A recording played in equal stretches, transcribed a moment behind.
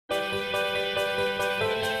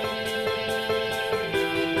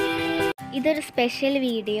ഇതൊരു special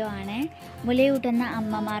video ആണ്. മുലയൂട്ടുന്ന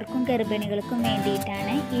അമ്മമാർക്കും ഗർഭിണികൾക്കും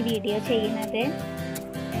വേണ്ടിയിട്ടാണ് ഈ വീഡിയോ ചെയ്യുന്നത്.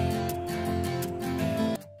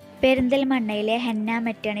 പെരിന്തൽമണ്ണയിലെ ഹെന്ന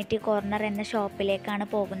മെറ്റേണിറ്റി കോർണർ എന്ന ഷോപ്പിലേക്കാണ്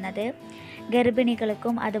പോകുന്നത്.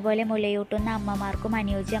 ഗർഭിണികൾക്കും അതുപോലെ മുലയൂട്ടുന്ന അമ്മമാർക്കും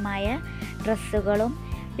അനുയോജ്യമായ ഡ്രസ്സുകളും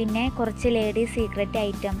പിന്നെ കുറച്ച് ലേഡി സീക്രട്ട്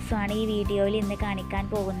ഐറ്റംസുമാണ് ഈ വീഡിയോയിൽ ഇന്ന് കാണിക്കാൻ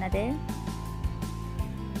പോകുന്നത്.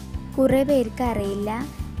 കുറേ പേർക്ക് അറിയില്ല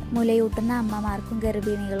മുലയൂട്ടുന്ന അമ്മമാർക്കും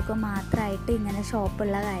ഗർഭിണികൾക്കും മാത്രമായിട്ട് ഇങ്ങനെ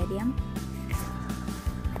ഷോപ്പുള്ള കാര്യം.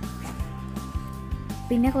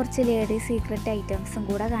 പിന്നെ കുറച്ച് ലേഡി സീക്രട്ട് ഐറ്റംസും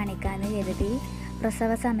കൂടെ കാണിക്കാമെന്ന് കരുതി.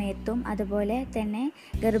 പ്രസവ സമയത്തും അതുപോലെ തന്നെ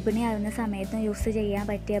ഗർഭിണി ആവുന്ന സമയത്തും യൂസ് ചെയ്യാൻ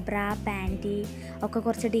പറ്റിയ ബ്രാ, പാൻറ്റി ഒക്കെ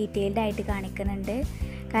കുറച്ച് ഡീറ്റെയിൽഡ് ആയിട്ട് കാണിക്കുന്നുണ്ട്.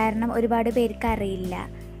 കാരണം ഒരുപാട് പേർക്ക് അറിയില്ല.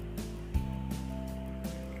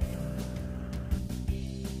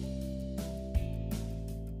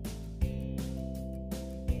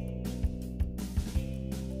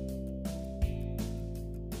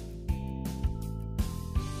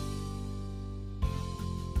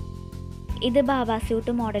 ഇത് ബാബാ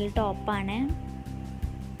സ്യൂട്ട് മോഡൽ ടോപ്പാണ്.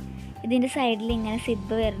 ഇതിൻ്റെ സൈഡിൽ ഇങ്ങനെ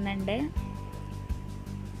സിബ് വരുന്നുണ്ട്.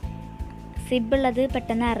 സിബ് ഉള്ളത്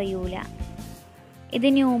പെട്ടെന്ന് അറിയൂല. ഇത്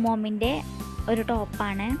ന്യൂ മോമിൻ്റെ ഒരു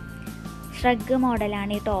ടോപ്പാണ്. ഷ്രഗ്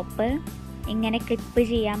മോഡലാണ് ഈ ടോപ്പ്. ഇങ്ങനെ ക്ലിപ്പ്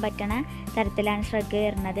ചെയ്യാൻ പറ്റണ തരത്തിലാണ് ഷ്രഗ്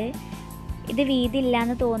വരുന്നത്. ഇത് വീതി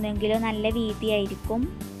ഇല്ലയെന്ന് തോന്നുമെങ്കിലും നല്ല വീതിയായിരിക്കും.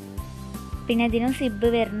 പിന്നെ ഇതിനും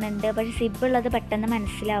സിബ് വരുന്നുണ്ട്. പക്ഷെ സിബ് ഉള്ളത് പെട്ടെന്ന്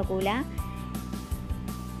മനസ്സിലാകൂല.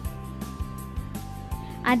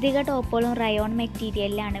 അധിക ടോപ്പുകളും റയോൺ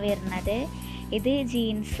മെറ്റീരിയലിലാണ് വരുന്നത്. ഇത്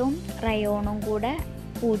ജീൻസും റയോണും കൂടെ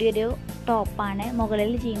കൂടിയൊരു ടോപ്പാണ്.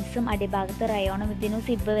 മുകളിൽ ജീൻസും അടിഭാഗത്ത് റയോണും. ഇതിനും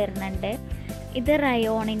സിബ് വരുന്നുണ്ട്. ഇത്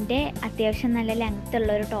റയോണിൻ്റെ അത്യാവശ്യം നല്ല ലെങ്ത്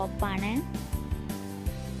ഉള്ളൊരു ടോപ്പാണ്.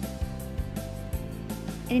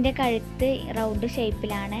 ഇതിൻ്റെ കഴുത്ത് റൗണ്ട്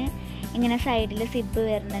ഷേപ്പിലാണ്. ഇങ്ങനെ സൈഡിൽ സിബ്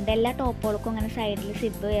വരുന്നുണ്ട്. എല്ലാ ടോപ്പുകൾക്കും ഇങ്ങനെ സൈഡിൽ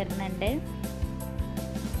സിബ് വരുന്നുണ്ട്.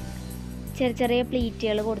 ചെറിയ ചെറിയ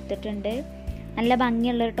പ്ലീറ്റുകൾ കൊടുത്തിട്ടുണ്ട്. നല്ല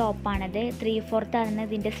ഭംഗിയുള്ളൊരു ടോപ്പാണിത്. 3/4 ആണ്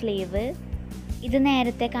ഇതിൻ്റെ സ്ലീവ്. ഇത്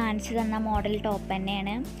നേരത്തെ കാണിച്ചു തന്ന മോഡൽ ടോപ്പ്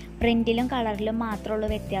തന്നെയാണ്. പ്രിൻറ്റിലും കളറിലും മാത്രമുള്ള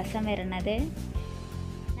വ്യത്യാസം വരുന്നത്.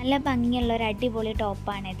 നല്ല ഭംഗിയുള്ളൊരു അടിപൊളി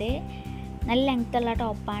ടോപ്പാണിത്. നല്ല ലെങ്ത്തുള്ള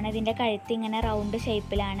ടോപ്പാണ്. ഇതിൻ്റെ കഴുത്ത് ഇങ്ങനെ റൗണ്ട്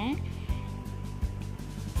ഷേപ്പിലാണ്.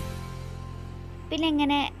 പിന്നെ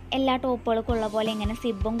ഇങ്ങനെ എല്ലാ ടോപ്പുകൾക്കും ഉള്ള പോലെ ഇങ്ങനെ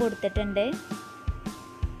സിബും കൊടുത്തിട്ടുണ്ട്.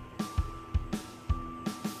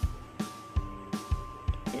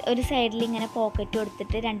 ഒരു സൈഡിൽ ഇങ്ങനെ പോക്കറ്റ്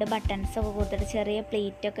കൊടുത്തിട്ട് 2 ബട്ടൺസൊക്കെ കൊടുത്തിട്ട് ചെറിയ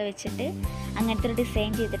പ്ലേറ്റൊക്കെ വെച്ചിട്ട് അങ്ങനത്തെ ഒരു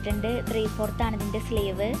ഡിസൈൻ ചെയ്തിട്ടുണ്ട്. 3/4 ആണ് ഇതിൻ്റെ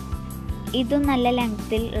സ്ലീവ്. ഇതും നല്ല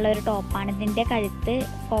ലെങ്ത്തിൽ ഉള്ളൊരു ടോപ്പാണ്. ഇതിൻ്റെ കഴുത്ത്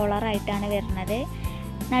കോളറായിട്ടാണ് വരുന്നത്.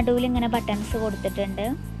 നടുവിൽ ഇങ്ങനെ ബട്ടൺസ് കൊടുത്തിട്ടുണ്ട്.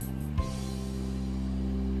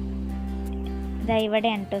 ഇതാ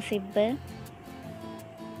ഇവിടെയാണ് കേട്ടോ സിബ്.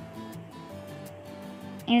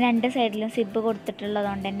 ഇങ്ങനെ 2 സൈഡിലും സിബ്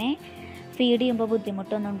കൊടുത്തിട്ടുള്ളതുകൊണ്ട് തന്നെ ഫീഡ് ചെയ്യുമ്പോൾ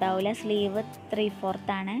ബുദ്ധിമുട്ടൊന്നും ഉണ്ടാവില്ല. സ്ലീവ്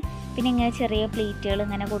 3/4 ആണ്. പിന്നെ ഇങ്ങനെ ചെറിയ പ്ലീറ്റുകൾ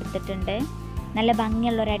ഇങ്ങനെ കൊടുത്തിട്ടുണ്ട്. നല്ല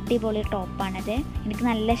ഭംഗിയുള്ളൊരു അടിപൊളി ടോപ്പാണിത്. എനിക്ക്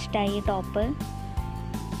നല്ല ഇഷ്ടമായി ഈ ടോപ്പ്.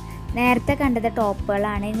 നേരത്തെ കണ്ടത്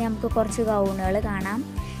ടോപ്പുകളാണ്. ഇനി നമുക്ക് കുറച്ച് ഗൗണുകൾ കാണാം.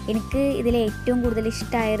 എനിക്ക് ഇതിൽ ഏറ്റവും കൂടുതൽ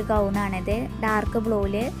ഇഷ്ടമായൊരു ഗൗണാണിത്. ഡാർക്ക്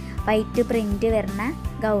ബ്ലൂവിൽ വൈറ്റ് പ്രിൻറ്റ് വരുന്ന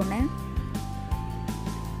ഗൗണ്.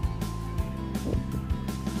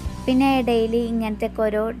 പിന്നെ ഇടയിൽ ഇങ്ങനത്തെ ഒക്കെ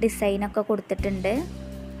ഓരോ ഡിസൈനൊക്കെ കൊടുത്തിട്ടുണ്ട്.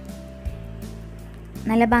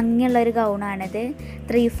 നല്ല ഭംഗിയുള്ളൊരു ഗൗണാണിത്.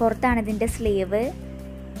 3/4 ആണ് ഇതിൻ്റെ സ്ലീവ്.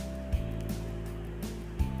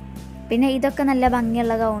 പിന്നെ ഇതൊക്കെ നല്ല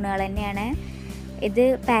ഭംഗിയുള്ള ഗൗണുകൾ തന്നെയാണ്. ഇത്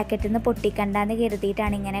പാക്കറ്റിൽ നിന്ന് പൊട്ടിക്കണ്ടെന്ന്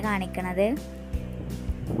കരുതിയിട്ടാണ് ഇങ്ങനെ കാണിക്കണത്.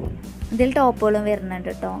 ഇതിൽ ടോപ്പുകളും വരുന്നുണ്ട്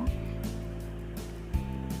കേട്ടോ.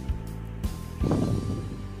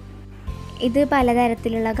 ഇത്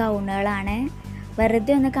പലതരത്തിലുള്ള ഗൗണുകളാണ്.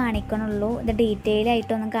 വെറുതെ ഒന്ന് കാണിക്കണുള്ളൂ. ഇത് ഡീറ്റെയിൽ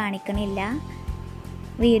ആയിട്ടൊന്നും കാണിക്കണില്ല.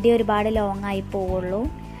 വീഡിയോ ഒരുപാട് ലോങ് ആയി പോവുള്ളൂ.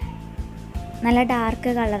 നല്ല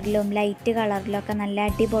ഡാർക്ക് കളറിലും ലൈറ്റ് കളറിലൊക്കെ നല്ല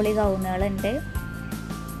അടിപൊളി ഗൗണുകളുണ്ട്.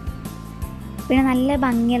 പിന്നെ നല്ല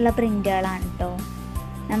ഭംഗിയുള്ള പ്രിൻ്റുകളാണ് കേട്ടോ.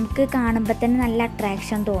 നമുക്ക് കാണുമ്പോൾ തന്നെ നല്ല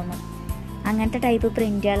അട്രാക്ഷൻ തോന്നും. അങ്ങനത്തെ ടൈപ്പ്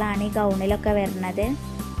പ്രിൻ്റുകളാണ് ഈ ഗൗണിലൊക്കെ വരുന്നത്.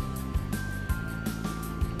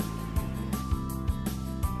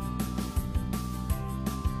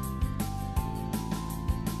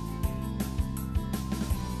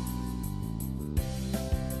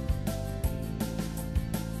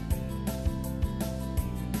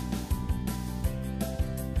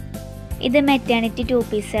 ഇത് മെറ്റേണിറ്റി 2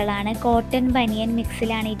 പീസുകളാണ്. കോട്ടൺ ബനിയൻ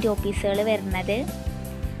മിക്സിലാണ് ഈ 2 പീസുകൾ വരുന്നത്.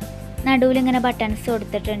 നടുവിൽ ഇങ്ങനെ ബട്ടൺസ്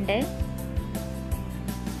കൊടുത്തിട്ടുണ്ട്.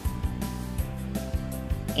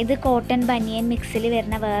 ഇത് കോട്ടൺ ബനിയൻ മിക്സിൽ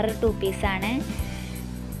വരുന്ന വേറൊരു 2 പീസാണ്.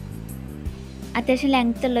 അത്യാവശ്യം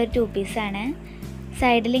ലെങ്ത് ഉള്ളൊരു 2 പീസാണ്.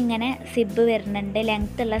 സൈഡിൽ ഇങ്ങനെ സിബ് വരുന്നുണ്ട്,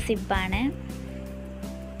 ലെങ്ത് ഉള്ള സിബാണ്.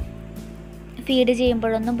 ഫീഡ്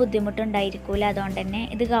ചെയ്യുമ്പോഴൊന്നും ബുദ്ധിമുട്ടുണ്ടായിരിക്കില്ല, അതുകൊണ്ട് തന്നെ.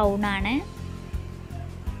 ഇത് ഗൗണാണ്.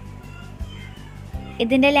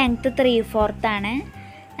 ഇതിൻ്റെ ലെങ്ത്ത് 3/4 ആണ്.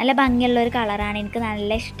 നല്ല ഭംഗിയുള്ളൊരു കളറാണ്, എനിക്ക്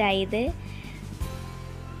നല്ല ഇഷ്ടമായി ഇത്.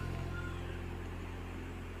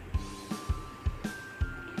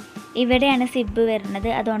 ഇവിടെയാണ് സിബ് വരുന്നത്,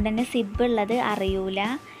 അതുകൊണ്ട് തന്നെ സിബ് ഉള്ളത് അറിയൂല.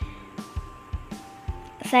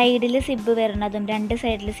 സൈഡിൽ സിബ് വരുന്നതും 2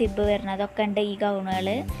 സൈഡിൽ സിബ് വരുന്നതൊക്കെ ഉണ്ട് ഈ ഗൗണുകൾ.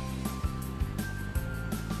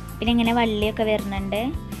 പിന്നെ ഇങ്ങനെ വള്ളിയൊക്കെ വരുന്നുണ്ട്.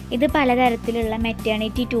 ഇത് പലതരത്തിലുള്ള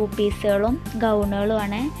മെറ്റേണിറ്റി 2 പീസുകളും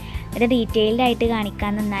ഗൗണുകളുമാണ്. ഇത് ഡീറ്റെയിൽഡ് ആയിട്ട്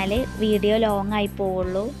കാണിക്കാൻ നിന്നാൽ വീഡിയോ ലോങ് ആയി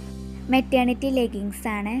പോവുള്ളൂ. മെറ്റേണിറ്റി ലെഗിങ്സ്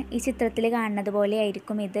ആണ്. ഈ ചിത്രത്തിൽ കാണുന്നത് പോലെ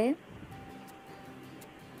ആയിരിക്കും ഇത്.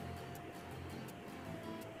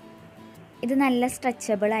 ഇത് നല്ല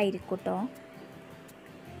സ്ട്രെച്ചബിൾ ആയിരിക്കും കേട്ടോ.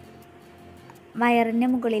 വയറിന്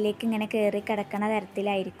മുകളിലേക്ക് ഇങ്ങനെ കയറി കിടക്കുന്ന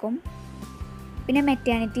തരത്തിലായിരിക്കും. പിന്നെ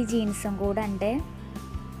മെറ്റേണിറ്റി ജീൻസും കൂടെ ഉണ്ട്.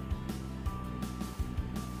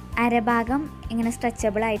 അരഭാഗം ഇങ്ങനെ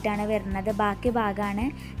സ്ട്രെച്ചബിൾ ആയിട്ടാണ് വരുന്നത്, ബാക്കി ഭാഗമാണ്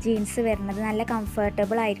ജീൻസ് വരുന്നത്. നല്ല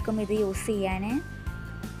കംഫർട്ടബിൾ ആയിരിക്കും ഇത് യൂസ് ചെയ്യാൻ.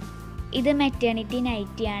 ഇത് മെറ്റേണിറ്റി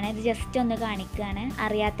നൈറ്റിയാണ്. ഇത് ജസ്റ്റ് ഒന്ന് കാണിക്കുകയാണ്,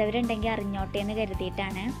 അറിയാത്തവരുണ്ടെങ്കിൽ അറിഞ്ഞോട്ടെ എന്ന്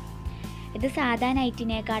കരുതിയിട്ടാണ്. ഇത് സാധാ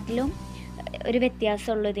നൈറ്റിനെക്കാട്ടിലും ഒരു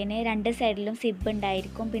വ്യത്യാസമുള്ളൂ. ഇതിന് 2 സൈഡിലും സിബ്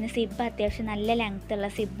ഉണ്ടായിരിക്കും. പിന്നെ സിബ് അത്യാവശ്യം നല്ല ലെങ്ത് ഉള്ള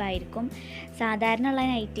സിബായിരിക്കും. സാധാരണ ഉള്ള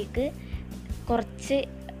നൈറ്റിക്ക് കുറച്ച്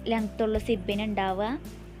ലെങ്ത് ഉള്ള സിബിന് ഉണ്ടാവുക.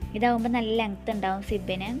 ഇതാവുമ്പോൾ നല്ല ലെങ്ത് ഉണ്ടാവും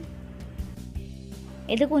സിബിന്.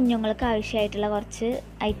 ഇത് കുഞ്ഞുങ്ങൾക്ക് ആവശ്യമായിട്ടുള്ള കുറച്ച്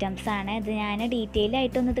ഐറ്റംസാണ്. ഇത് ഞാൻ ഡീറ്റെയിൽ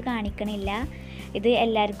ആയിട്ടൊന്നും ഇത് കാണിക്കണില്ല, ഇത്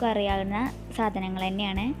എല്ലാവർക്കും അറിയാവുന്ന സാധനങ്ങൾ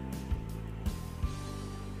തന്നെയാണ്.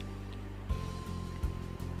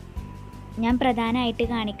 ഞാൻ പ്രധാനമായിട്ട്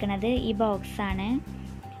കാണിക്കുന്നത് ഈ ബോക്സാണ്.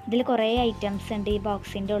 ഇതിൽ കുറേ ഐറ്റംസ് ഉണ്ട് ഈ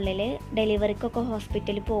ബോക്സിൻ്റെ ഉള്ളിൽ. ഡെലിവറിക്കൊക്കെ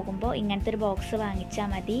ഹോസ്പിറ്റലിൽ പോകുമ്പോൾ ഇങ്ങനത്തെ ഒരു ബോക്സ് വാങ്ങിച്ചാൽ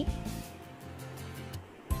മതി.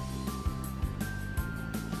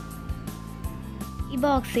 ഈ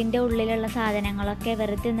ബോക്സിൻ്റെ ഉള്ളിലുള്ള സാധനങ്ങളൊക്കെ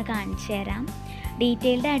വെറുതെ ഒന്ന് കാണിച്ചു തരാം.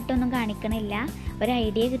 ഡീറ്റെയിൽഡ് ആയിട്ടൊന്നും കാണിക്കണില്ല, ഒരു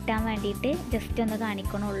ഐഡിയ കിട്ടാൻ വേണ്ടിയിട്ട് ജസ്റ്റ് ഒന്ന്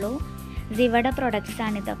കാണിക്കണുള്ളൂ. സിവയുടെ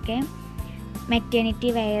പ്രൊഡക്ട്സാണ് ഇതൊക്കെ.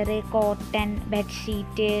 മെറ്റേണിറ്റി വെയർ, കോട്ടൺ,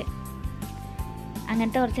 ബെഡ്ഷീറ്റ്,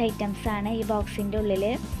 അങ്ങനത്തെ കുറച്ച് ഐറ്റംസാണ് ഈ ബോക്സിൻ്റെ ഉള്ളിൽ.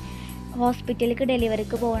 ഹോസ്പിറ്റലിലേക്ക്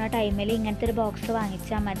ഡെലിവറിക്ക് പോകുന്ന ടൈമിൽ ഇങ്ങനത്തെ ഒരു ബോക്സ്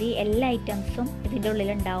വാങ്ങിച്ചാൽ മതി, എല്ലാ ഐറ്റംസും ഇതിൻ്റെ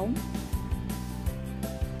ഉള്ളിലുണ്ടാവും.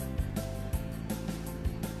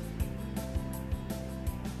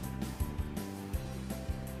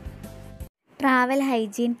 Travel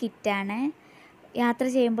hygiene കിറ്റാണ്. യാത്ര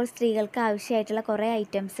ചെയ്യുമ്പോൾ സ്ത്രീകൾക്ക് ആവശ്യമായിട്ടുള്ള കുറേ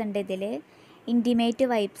ഐറ്റംസ് ഉണ്ട് ഇതിൽ. ഇൻറ്റിമേറ്റ്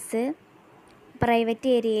വൈപ്സ്,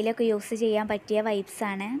 പ്രൈവറ്റ് ഏരിയയിലൊക്കെ യൂസ് ചെയ്യാൻ പറ്റിയ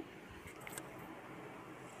വൈപ്സാണ്.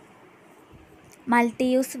 മൾട്ടി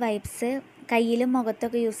യൂസ് വൈപ്സ്, കയ്യിലും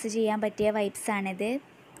മുഖത്തൊക്കെ യൂസ് ചെയ്യാൻ പറ്റിയ വൈപ്സാണിത്.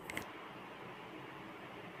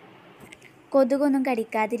 കൊതുകൊന്നും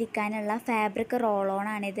കടിക്കാതിരിക്കാനുള്ള ഫാബ്രിക്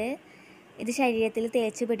റോളോണാണിത്. ഇത് ശരീരത്തിൽ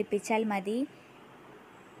തേച്ച് പിടിപ്പിച്ചാൽ മതി.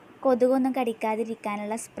 കൊതുകൊന്നും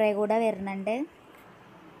കടിക്കാതിരിക്കാനുള്ള സ്പ്രേ കൂടെ വരുന്നുണ്ട്.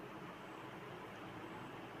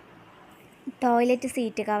 Toilet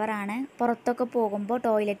seat കവറാണ്. പുറത്തൊക്കെ പോകുമ്പോൾ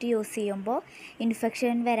ടോയ്ലറ്റ് യൂസ് ചെയ്യുമ്പോൾ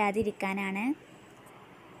ഇൻഫെക്ഷൻ വരാതിരിക്കാനാണ്.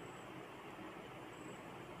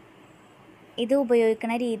 ഇത്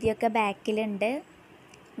ഉപയോഗിക്കുന്ന രീതിയൊക്കെ ബാക്കിലുണ്ട്.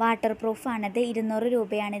 വാട്ടർ പ്രൂഫാണിത്. 200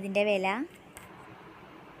 രൂപയാണ് ഇതിൻ്റെ വില.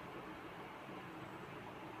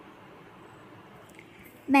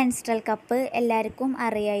 മെൻസ്ട്രൽ കപ്പ് എല്ലാവർക്കും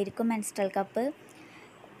അറിയായിരിക്കും. മെൻസ്ട്രൽ കപ്പ്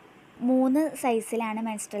 3 സൈസിലാണ്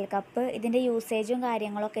മെൻസ്ട്രൽ കപ്പ്. ഇതിൻ്റെ യൂസേജും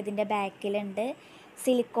കാര്യങ്ങളൊക്കെ ഇതിൻ്റെ ബാക്കിലുണ്ട്.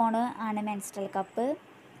 സിലിക്കോണ് ആണ് മെൻസ്ട്രൽ കപ്പ്.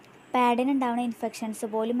 പാഡിനുണ്ടാവുന്ന ഇൻഫെക്ഷൻസ്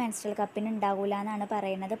പോലും മെൻസ്ട്രൽ കപ്പിന് ഉണ്ടാകില്ല എന്നാണ്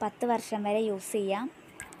പറയുന്നത്. 10 വർഷം വരെ യൂസ് ചെയ്യാം.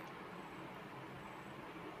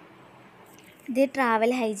 ഇത്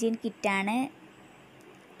ട്രാവൽ ഹൈജീൻ കിറ്റാണ്.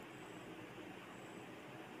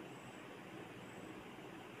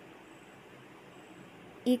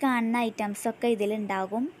 ഈ കാണുന്ന ഐറ്റംസൊക്കെ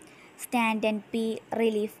ഇതിലുണ്ടാകും. Stand and P,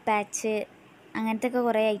 relief patch, അങ്ങനത്തെ ഒക്കെ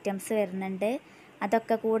കുറേ ഐറ്റംസ് വരുന്നുണ്ട്.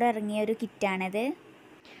 അതൊക്കെ കൂടെ ഇറങ്ങിയ ഒരു കിറ്റാണിത്.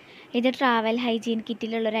 ഇത് ട്രാവൽ ഹൈജീൻ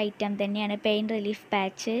കിറ്റിലുള്ളൊരു ഐറ്റം തന്നെയാണ്. Pain relief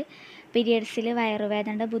patch. പീരിയഡ്സിൽ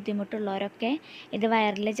വയറുവേദനയുടെ ബുദ്ധിമുട്ടുള്ളവരൊക്കെ ഇത്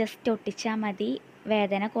വയറിൽ ജസ്റ്റ് ഒട്ടിച്ചാൽ മതി,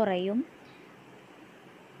 വേദന കുറയും.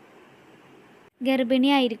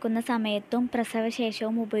 ഗർഭിണിയായിരിക്കുന്ന സമയത്തും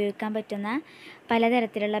പ്രസവശേഷവും ഉപയോഗിക്കാൻ പറ്റുന്ന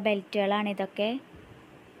പലതരത്തിലുള്ള ബെൽറ്റുകളാണ് ഇതൊക്കെ.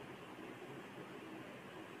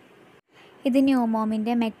 ഇത്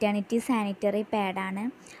ന്യൂമോമിൻ്റെ മെറ്റേണിറ്റി സാനിറ്ററി പാഡാണ്.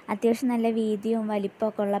 അത്യാവശ്യം നല്ല വീതിയും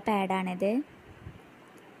വലിപ്പമൊക്കെ ഉള്ള പാഡാണിത്.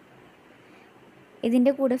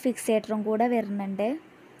 ഇതിൻ്റെ കൂടെ ഫിക്സേറ്ററും കൂടെ വരുന്നുണ്ട്.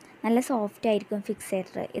 നല്ല സോഫ്റ്റ് ആയിരിക്കും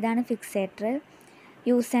ഫിക്സേറ്റർ. ഇതാണ് ഫിക്സേറ്റർ.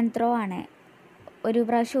 യൂസ് ആൻഡ് ത്രോ ആണ്. ഒരു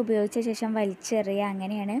പ്രാവശ്യം ഉപയോഗിച്ച ശേഷം വലിച്ചെറിയുക.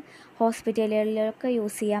 അങ്ങനെയാണ്. ഹോസ്പിറ്റലുകളിലൊക്കെ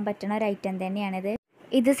യൂസ് ചെയ്യാൻ പറ്റുന്ന ഒരു ഐറ്റം തന്നെയാണിത്.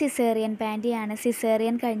 ഇത് സിസേറിയൻ പാൻറ്റിയാണ്.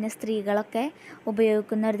 സിസേറിയൻ കഴിഞ്ഞ സ്ത്രീകളൊക്കെ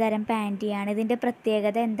ഉപയോഗിക്കുന്ന ഒരു തരം പാൻറ്റിയാണ്. ഇതിൻ്റെ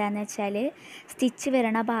പ്രത്യേകത എന്താണെന്ന് വെച്ചാൽ സ്റ്റിച്ച്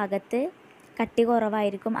വരണ ഭാഗത്ത് കട്ടി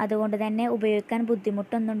കുറവായിരിക്കും. അതുകൊണ്ട് തന്നെ ഉപയോഗിക്കാൻ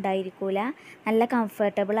ബുദ്ധിമുട്ടൊന്നും ഉണ്ടായിരിക്കില്ല. നല്ല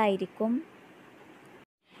കംഫർട്ടബിൾ ആയിരിക്കും.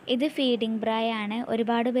 ഇത് ഫീഡിംഗ് ബ്രായാണ്.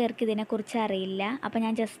 ഒരുപാട് പേർക്ക് ഇതിനെക്കുറിച്ച് അറിയില്ല. അപ്പോൾ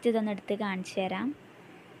ഞാൻ ജസ്റ്റ് ഇതൊന്ന് എടുത്ത് കാണിച്ചു തരാം.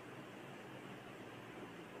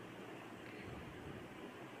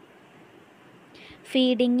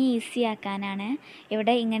 Feeding easy ആക്കാനാണ്.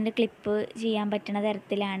 ഇവിടെ ഇങ്ങനെ ക്ലിപ്പ് ചെയ്യാൻ പറ്റുന്ന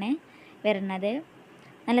തരത്തിലാണ് വരുന്നത്.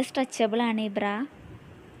 നല്ല സ്ട്രെച്ചബിളാണ് ഈ ബ്രാ.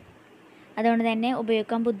 അതുകൊണ്ട് തന്നെ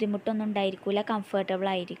ഉപയോഗിക്കാൻ ബുദ്ധിമുട്ടൊന്നും ഉണ്ടായിരിക്കില്ല. കംഫർട്ടബിൾ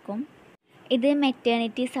ആയിരിക്കും. ഇത്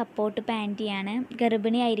മെറ്റേണിറ്റി സപ്പോർട്ട് പാൻറ്റിയാണ്.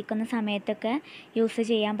 ഗർഭിണി ആയിരിക്കുന്ന സമയത്തൊക്കെ യൂസ്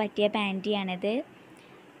ചെയ്യാൻ പറ്റിയ പാൻറ്റിയാണിത്.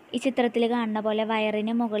 ഈ ചിത്രത്തിൽ കാണുന്ന പോലെ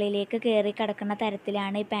വയറിന് മുകളിലേക്ക് കയറി കിടക്കുന്ന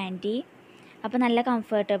തരത്തിലാണ് ഈ പാൻറ്റി. അപ്പോൾ നല്ല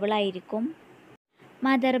കംഫർട്ടബിൾ ആയിരിക്കും.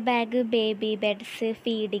 Mother bag, baby beds,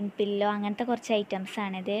 feeding pillow അങ്ങനത്തെ കുറച്ച്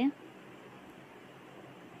ഐറ്റംസാണിത്.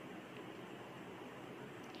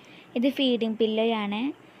 ഇത് ഫീഡിംഗ് പില്ലോയാണ്.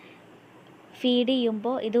 ഫീഡ്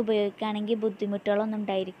ചെയ്യുമ്പോൾ ഇത് ഉപയോഗിക്കുകയാണെങ്കിൽ ബുദ്ധിമുട്ടുകളൊന്നും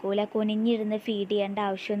ഉണ്ടായിരിക്കില്ല. കുനിഞ്ഞിരുന്ന് ഫീഡ് ചെയ്യേണ്ട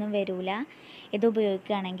ആവശ്യമൊന്നും വരില്ല. ഇത്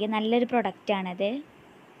ഉപയോഗിക്കുകയാണെങ്കിൽ നല്ലൊരു പ്രൊഡക്റ്റാണിത്.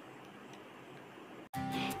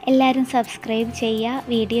 എല്ലാവരും സബ്സ്ക്രൈബ് ചെയ്യുക.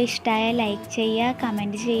 വീഡിയോ ഇഷ്ടമായാൽ ലൈക്ക് ചെയ്യുക,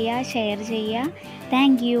 കമൻറ്റ് ചെയ്യുക, ഷെയർ ചെയ്യുക.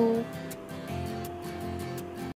 Thank you.